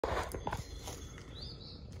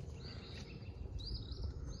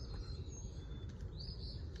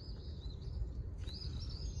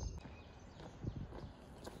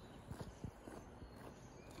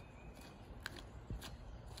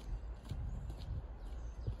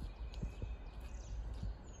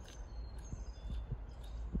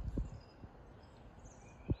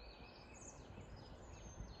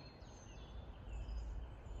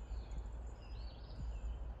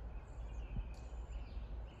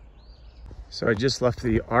So I just left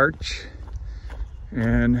the arch,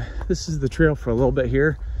 and this is the trail for a little bit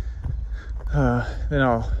here.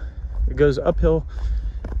 It goes uphill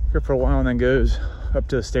here for a while and then goes up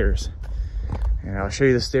to the stairs. And I'll show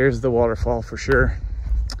you the stairs of the waterfall for sure.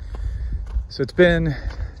 So it's been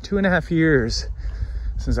 2.5 years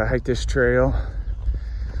since I hiked this trail.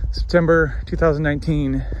 September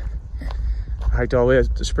 2019, I hiked all the way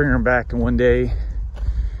up to Springer and back in one day.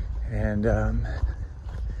 And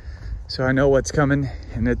so I know what's coming,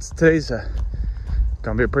 and today's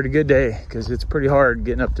gonna be a pretty good day because it's pretty hard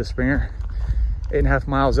getting up to Springer. 8.5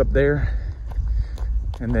 miles up there,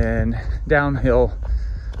 and then downhill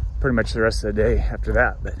pretty much the rest of the day after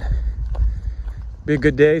that. But be a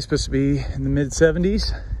good day, supposed to be in the mid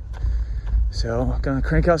 70s. So I'm gonna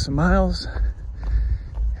crank out some miles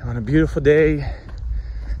on a beautiful day.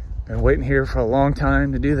 Been waiting here for a long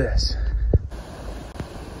time to do this.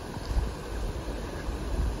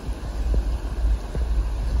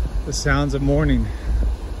 The sounds of morning.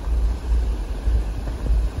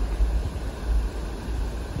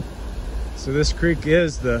 So this creek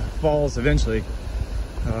is the falls eventually,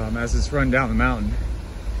 as it's run down the mountain.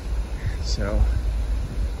 So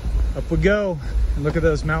up we go, and look at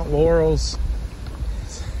those Mount Laurels.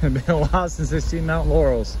 It's been a while since I've seen Mount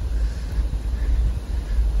Laurels.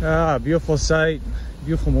 Ah, beautiful sight,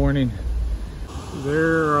 beautiful morning.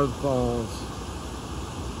 There are the falls.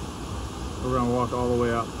 We're gonna walk all the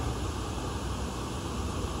way up.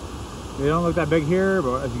 They don't look that big here,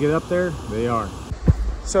 but as you get up there, they are.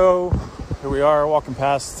 So here we are walking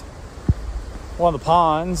past one of the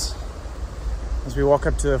ponds as we walk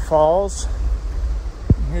up to the falls.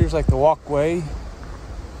 And here's like the walkway.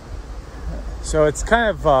 So it's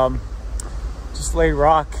kind of just laid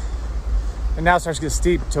rock, and now it starts to get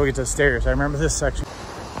steep until we get to the stairs. I remember this section.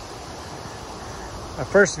 My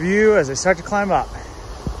first view as I start to climb up.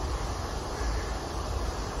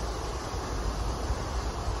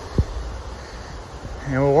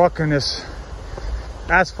 And we're walking this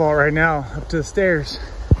asphalt right now up to the stairs.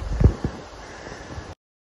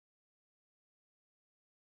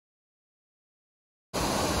 All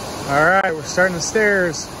right, we're starting the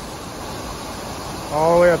stairs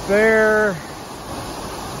all the way up there,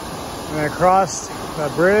 and then across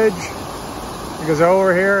that bridge. It goes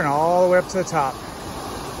over here and all the way up to the top.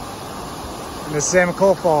 And this is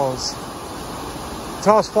Amicola Falls, the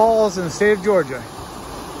tallest falls in the state of Georgia.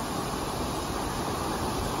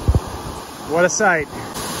 What a sight.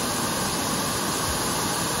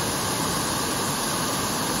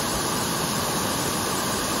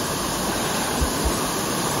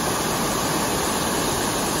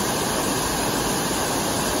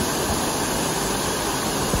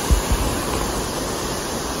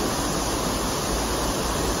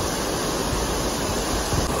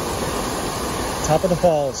 Top of the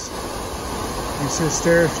falls. You can see the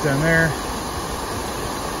stairs down there.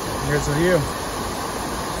 Here's the view.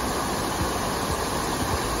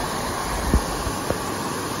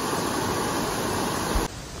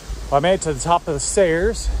 Well, I made it to the top of the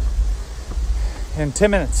stairs in 10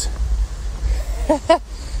 minutes. I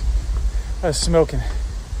was smoking.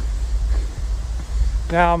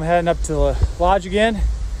 Now I'm heading up to the lodge again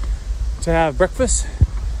to have breakfast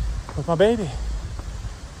with my baby.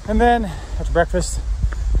 And then after breakfast,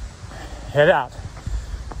 head out.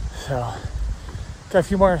 So, got a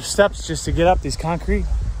few more steps just to get up these concrete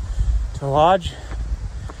to the lodge,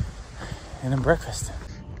 and then breakfast.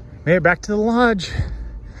 Made it back to the lodge.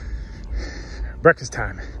 Breakfast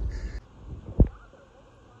time.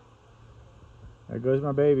 There goes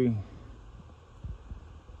my baby.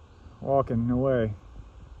 Walking away.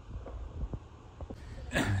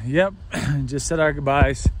 Yep, just said our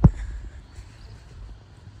goodbyes.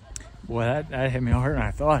 Boy, that hit me harder than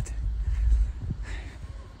I thought.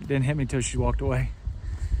 It didn't hit me until she walked away.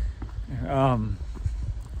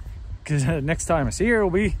 Because next time I see her will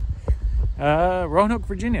be Roanoke,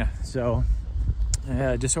 Virginia. So,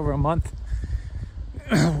 just over a month.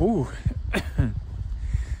 Ooh.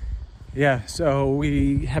 Yeah, so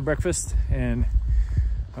we had breakfast and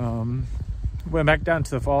went back down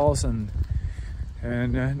to the falls, and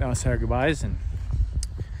now say our goodbyes and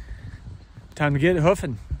time to get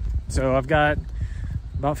hoofing. So I've got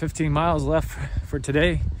about 15 miles left for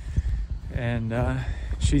today, and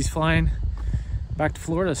she's flying back to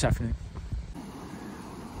Florida this afternoon.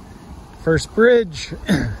 First bridge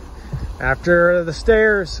after the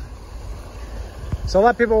stairs. So a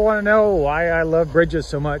lot of people want to know why I love bridges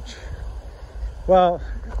so much. Well,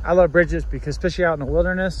 I love bridges because, especially out in the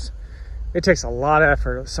wilderness, it takes a lot of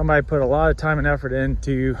effort. Somebody put a lot of time and effort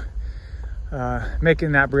into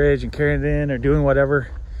making that bridge and carrying it in or doing whatever.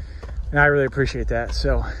 And I really appreciate that.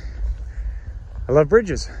 So I love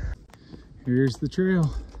bridges. Here's the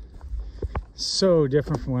trail. So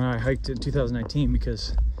different from when I hiked it in 2019 because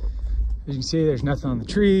as you can see, there's nothing on the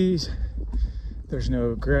trees. There's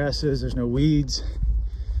no grasses, there's no weeds.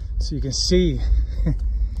 So you can see,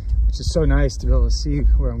 which is so nice to be able to see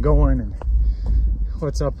where I'm going and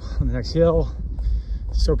what's up on the next hill.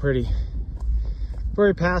 So pretty. I've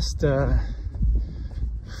already passed 5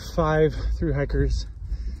 through hikers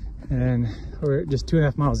and we're just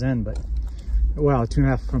 2.5 miles in, but wow,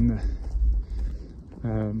 2.5 from the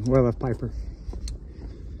where I left Piper.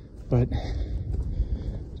 But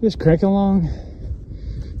just cranking along,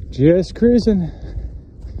 just cruising.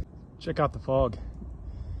 Check out the fog.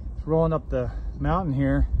 It's rolling up the mountain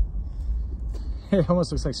here. It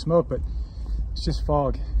almost looks like smoke, but it's just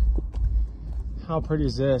fog. How pretty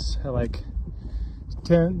is this at like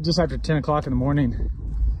 10, just after 10 o'clock in the morning?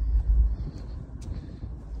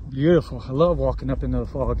 Beautiful. I love walking up into the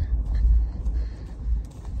fog.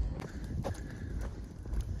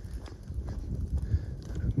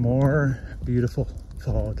 More beautiful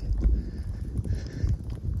fog.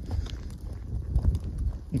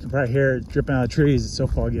 You can probably hear it dripping out of the trees. It's so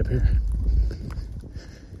foggy up here.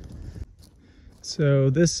 So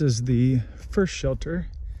this is the first shelter.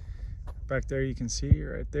 Back there you can see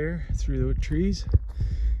right there through the trees.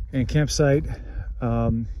 And campsite,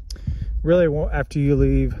 really after you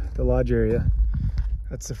leave the lodge area.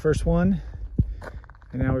 That's the first one.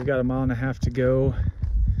 And now we've got 1.5 miles to go,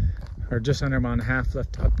 or just under 1.5 miles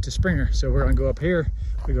left up to Springer. So we're gonna go up here,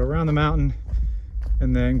 we go around the mountain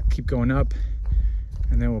and then keep going up.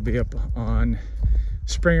 And then we'll be up on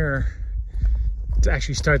Springer to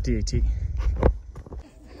actually start the AT.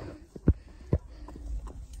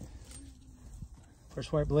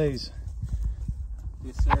 First white blaze.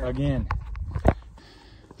 Yes, sir. Again.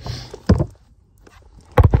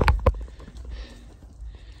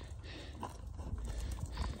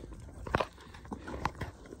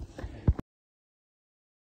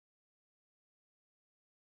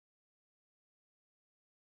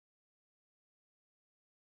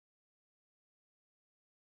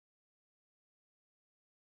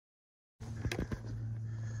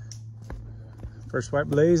 First white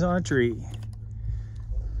blaze on a tree.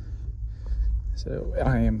 So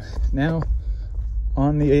I am now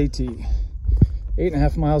on the AT.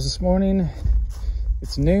 8.5 miles this morning.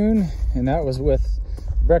 It's noon, and that was with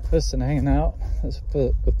breakfast and hanging out with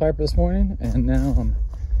Piper this morning. And now I'm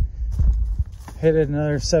headed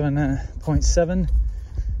another 7.7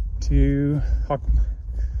 to Hawk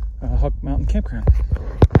Mountain Campground.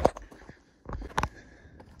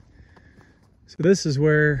 So this is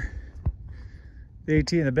where the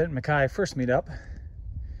AT and the Benton MacKay first meet up.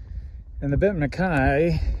 And the Benton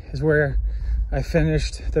MacKay is where I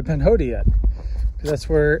finished the Penhody at. Because that's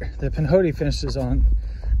where the Penhody finishes on,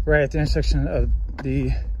 right at the intersection of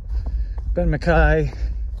the Benton MacKay.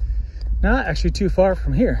 Not actually too far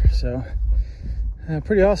from here. So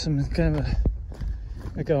pretty awesome. It's kind of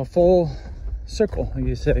like a full circle,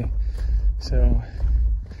 you say. So,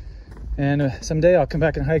 and someday I'll come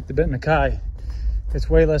back and hike the Benton MacKay. It's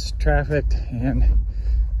way less trafficked and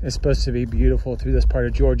it's supposed to be beautiful through this part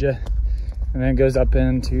of Georgia. And then it goes up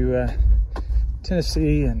into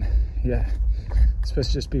Tennessee, and yeah, it's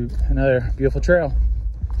supposed to just be another beautiful trail.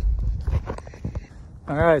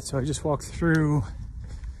 All right, so I just walked through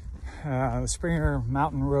the Springer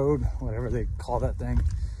Mountain Road, whatever they call that thing.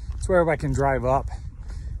 It's where everybody can drive up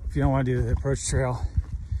if you don't want to do the approach trail,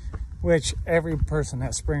 which every person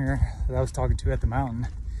at Springer that I was talking to at the mountain,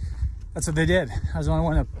 that's what they did. I was the only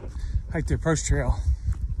one that hiked the approach trail.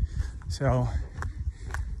 So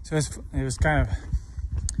it was kind of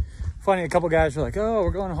funny. A couple guys were like, oh,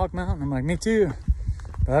 we're going to Hawk Mountain. I'm like, me too,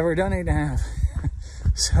 but I've already done 8.5.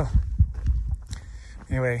 So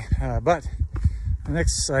anyway, but the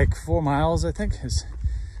next like 4 miles, I think, is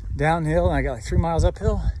downhill, and I got like 3 miles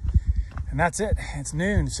uphill, and that's it. It's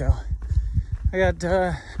noon, so I got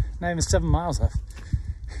not even 7 miles left.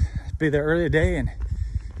 Be there early today and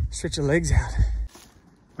stretch your legs out.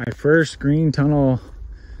 My first green tunnel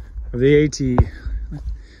of the AT.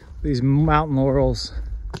 These mountain laurels.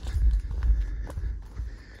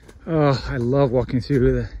 Oh, I love walking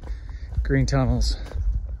through the green tunnels.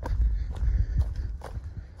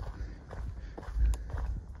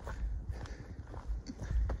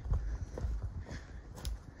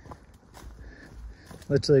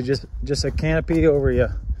 Literally just a canopy over you,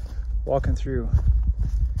 walking through.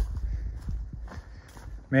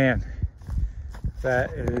 Man,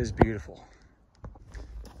 that is beautiful.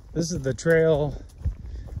 This is the trail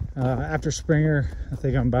after Springer. I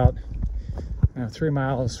think I'm about 3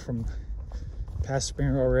 miles from past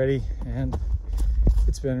Springer already, and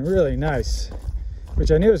it's been really nice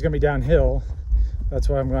which I knew was gonna be downhill. That's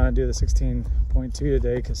why I'm gonna do the 16.2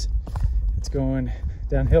 today, because it's going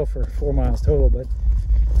downhill for 4 miles total. But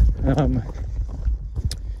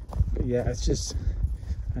yeah, it's just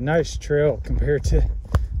a nice trail compared to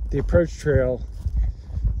the approach trail.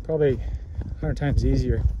 Probably 100 times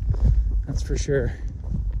easier, that's for sure.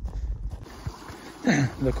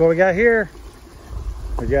 Look what we got here.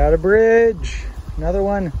 We got a bridge, another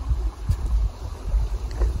one.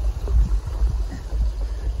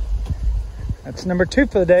 That's number 2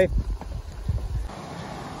 for the day.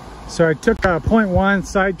 So I took a 0.1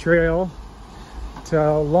 side trail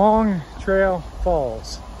to Long Trail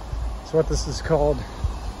Falls. That's what this is called.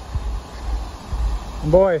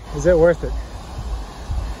 And boy, is it worth it.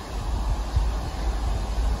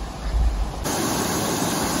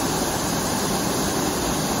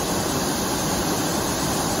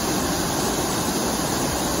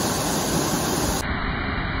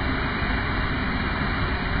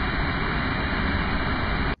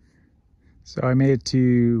 So I made it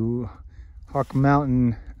to Hawk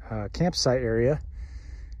Mountain campsite area,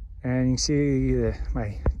 and you can see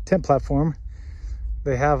my tent platform.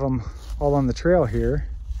 They have them all on the trail here.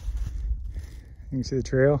 You can see the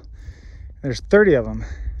trail. There's 30 of them,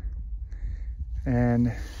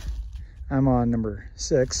 and I'm on number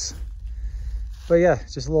 6. But yeah,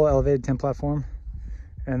 just a little elevated tent platform.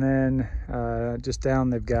 And then just down,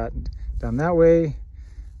 they've got down that way,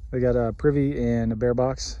 they got a privy and a bear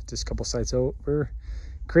box, just a couple sites over.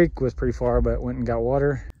 Creek was pretty far, but went and got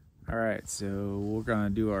water. All right, so we're gonna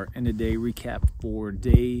do our end of day recap for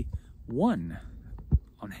day 1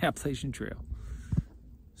 on the Appalachian Trail.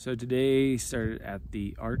 So today started at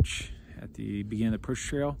the arch at the beginning of the push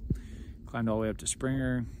trail, climbed all the way up to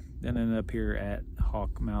Springer, then ended up here at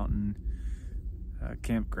Hawk Mountain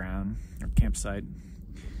campground or campsite,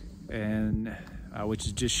 and which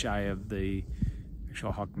is just shy of the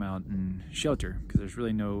actual Hawk Mountain shelter, because there's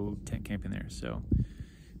really no tent camping there. So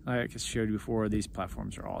like I showed you before, these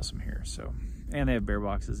platforms are awesome here. So, and they have bear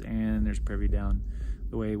boxes, and there's privy down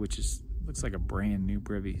the way, which is looks like a brand new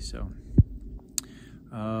privy. So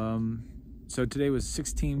so today was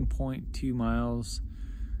 16.2 miles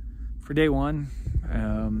for day 1.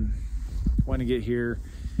 Want to get here,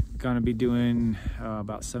 gonna be doing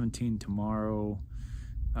about 17 tomorrow,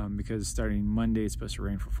 because starting Monday it's supposed to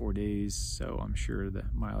rain for 4 days, so I'm sure the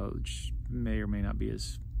mileage may or may not be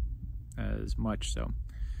as much. So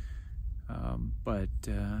but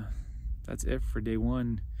that's it for day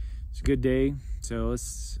 1. It's a good day. So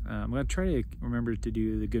let's I'm gonna try to remember to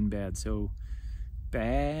do the good and bad. So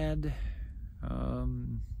bad,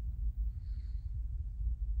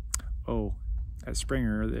 oh, at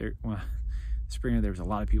Springer there, well, Springer there was a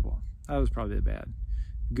lot of people. That was probably the bad.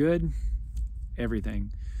 Good,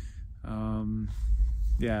 everything.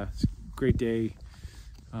 Yeah, it's a great day.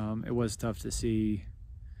 It was tough to see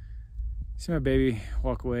my baby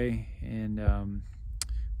walk away, and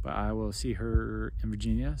but I will see her in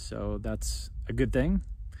Virginia, so that's a good thing.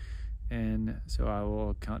 And so I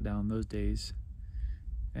will count down those days.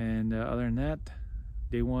 And other than that,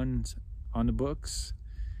 day 1's on the books,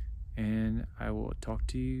 and I will talk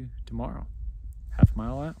to you tomorrow. Half a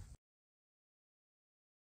mile out.